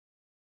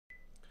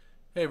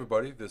Hey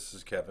everybody, this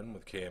is Kevin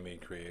with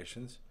KME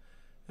Creations,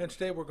 and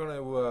today we're going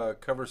to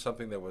cover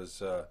something that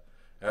was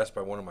asked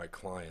by one of my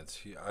clients.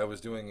 I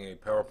was doing a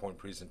PowerPoint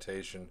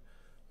presentation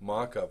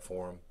mock-up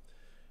for him,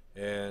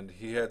 and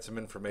he had some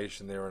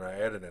information there, and I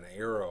added an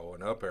arrow,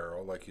 an up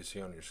arrow, like you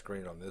see on your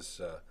screen on this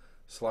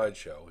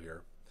slideshow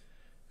here.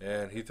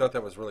 And he thought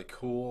that was really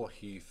cool.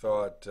 He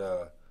thought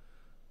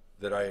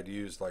that I had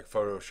used like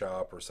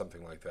Photoshop or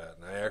something like that,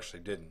 and I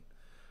actually didn't.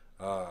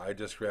 I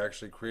just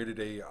actually created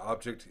a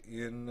object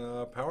in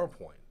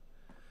PowerPoint.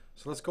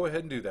 So let's go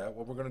ahead and do that.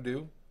 What we're going to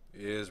do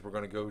is we're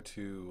going to go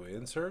to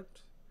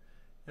Insert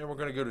and we're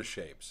going to go to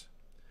Shapes.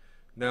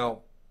 Now,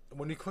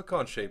 when you click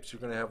on Shapes, you're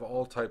going to have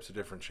all types of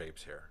different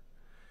shapes here.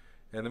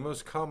 And the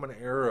most common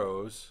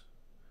arrows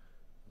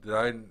that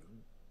I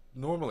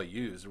normally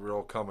use,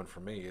 real common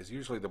for me, is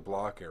usually the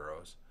block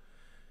arrows.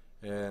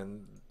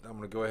 And I'm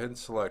going to go ahead and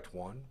select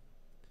one.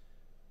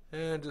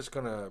 And just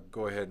going to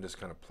go ahead and just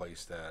kind of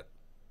place that.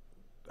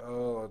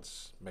 Oh,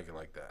 let's make it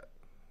like that.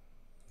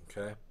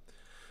 Okay.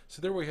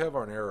 So there we have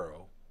our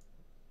arrow.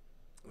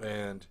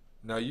 And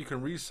now you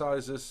can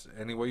resize this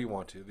any way you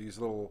want to. These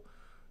little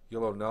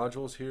yellow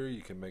nodules here,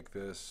 you can make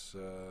this,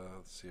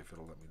 let's see if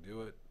it'll let me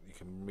do it. You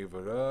can move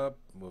it up,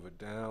 move it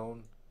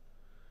down.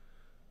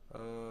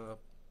 Oh,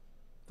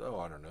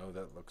 I don't know.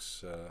 That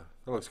looks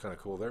kind of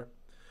cool there.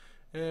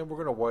 And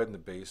we're going to widen the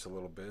base a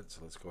little bit.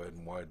 So let's go ahead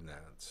and widen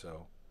that.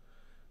 So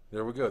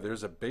there we go.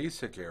 There's a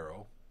basic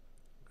arrow.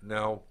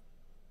 Now,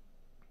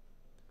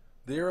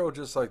 the arrow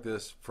just like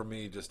this, for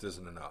me, just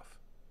isn't enough.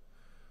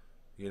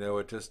 You know,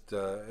 it just,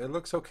 it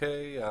looks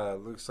okay.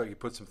 Looks like you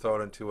put some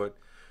thought into it.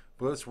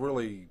 But let's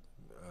really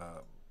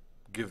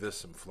give this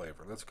some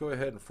flavor. Let's go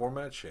ahead and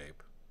format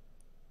shape.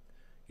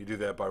 You do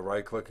that by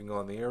right-clicking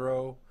on the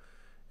arrow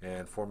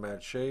and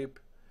format shape.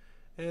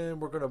 And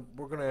we're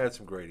gonna add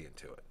some gradient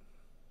to it.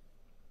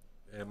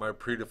 And my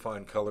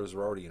predefined colors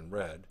are already in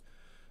red.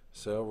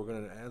 So we're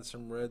going to add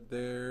some red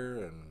there,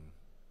 and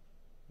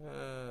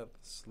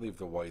let's leave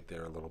the white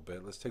there a little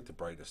bit. Let's take the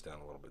brightness down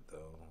a little bit,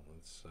 though.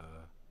 Let's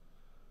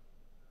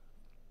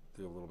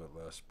do a little bit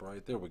less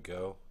bright. There we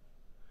go.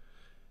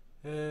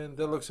 And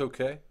that looks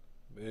okay.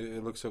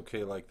 It looks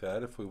okay like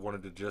that. If we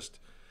wanted to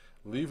just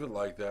leave it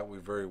like that, we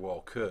very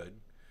well could.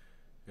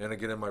 And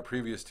again, in my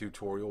previous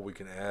tutorial, we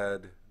can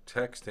add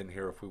text in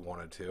here if we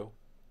wanted to.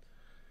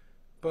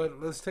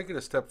 But let's take it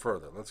a step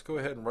further. Let's go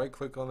ahead and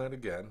right-click on that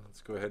again.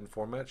 Let's go ahead and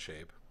format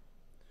shape.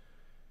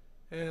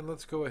 And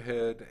let's go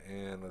ahead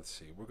and let's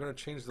see. We're going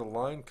to change the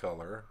line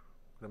color.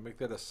 We're going to make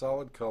that a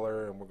solid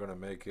color, and we're going to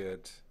make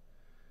it,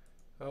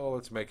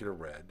 let's make it a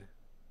red.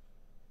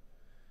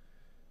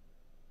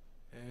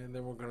 And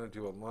then we're going to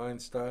do a line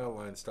style.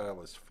 Line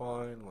style is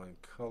fine. Line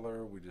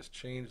color, we just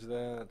change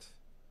that.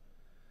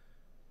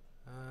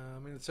 I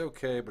mean, it's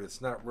okay, but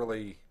it's not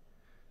really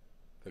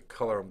the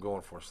color I'm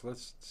going for. So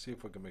let's see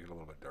if we can make it a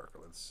little bit darker.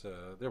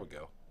 There we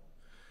go.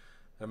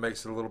 That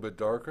makes it a little bit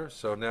darker.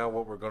 So now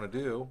what we're going to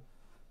do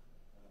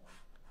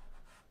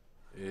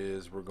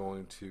is we're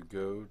going to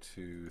go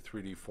to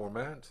 3D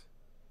format,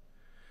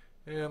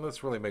 and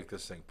let's really make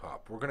this thing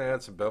pop. We're going to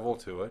add some bevel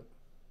to it.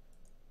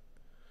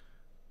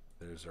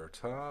 There's our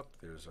top,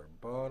 there's our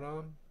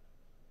bottom,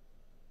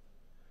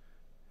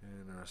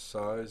 and our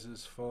size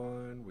is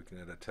fine. We can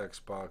add a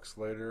text box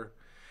later.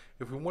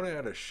 If we want to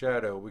add a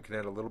shadow, we can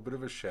add a little bit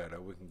of a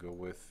shadow. We can go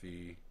with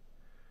the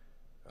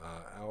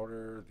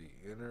outer,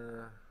 the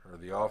inner, or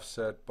the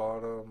offset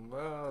bottom.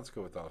 Well, let's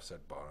go with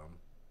offset bottom.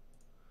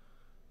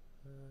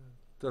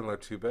 Doesn't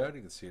look too bad.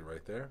 You can see it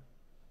right there.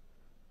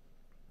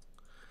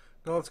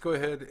 Now let's go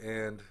ahead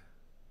and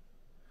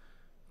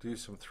do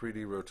some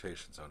 3D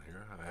rotations on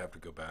here. I have to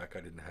go back.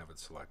 I didn't have it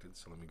selected,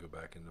 so let me go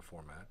back into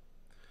format.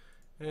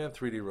 And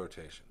 3D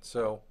rotation.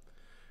 So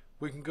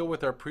we can go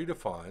with our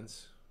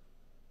predefines,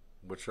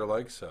 which are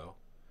like so.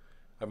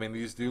 I mean,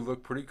 these do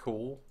look pretty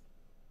cool.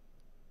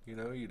 You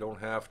know, you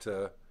don't have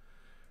to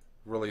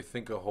really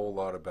think a whole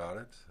lot about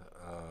it.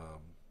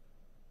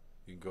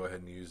 You can go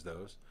ahead and use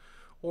those.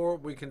 Or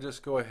we can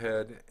just go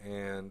ahead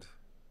and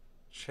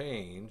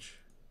change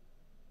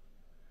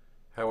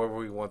however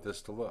we want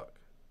this to look.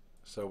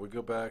 So we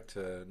go back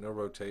to no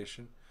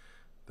rotation.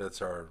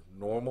 That's our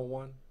normal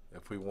one.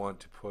 If we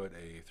want to put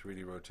a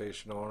 3D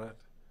rotation on it,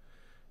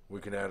 we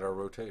can add our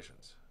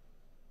rotations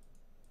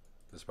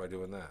just by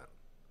doing that.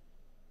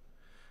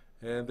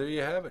 And there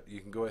you have it. You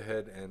can go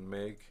ahead and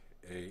make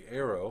a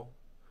arrow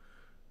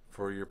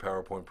for your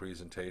PowerPoint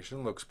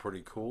presentation. Looks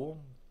pretty cool,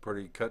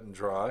 pretty cut and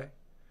dry.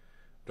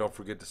 Don't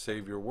forget to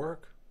save your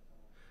work.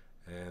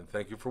 And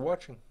thank you for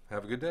watching.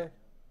 Have a good day.